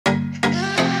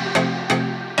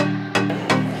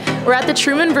We're at the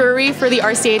Truman Brewery for the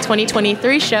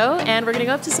RCA2023 show, and we're going to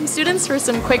go up to some students for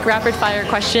some quick rapid-fire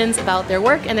questions about their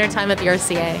work and their time at the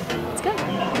RCA. Let's go.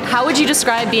 How would you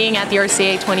describe being at the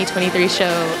RCA2023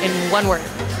 show in one word?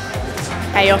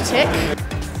 Chaotic.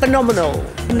 Phenomenal.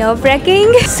 Nerve-wracking.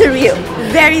 Surreal.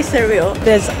 Very surreal.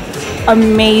 There's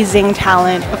amazing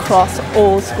talent across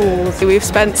all schools. We've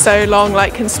spent so long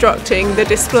constructing the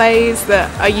displays that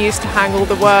are used to hang all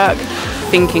the work.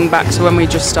 Thinking back to when we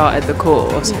just started the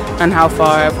course and how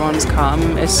far everyone's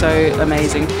come is so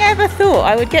amazing. Never thought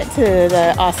I would get to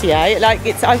the RCA.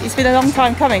 It's been a long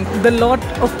time coming. The lot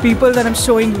of people that I'm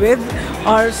showing with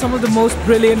are some of the most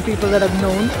brilliant people that I've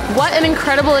known. What an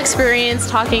incredible experience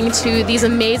talking to these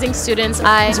amazing students.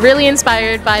 I was really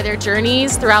inspired by their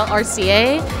journeys throughout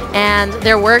RCA, and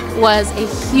their work was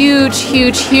a huge,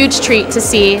 huge, huge treat to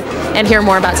see and hear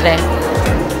more about today.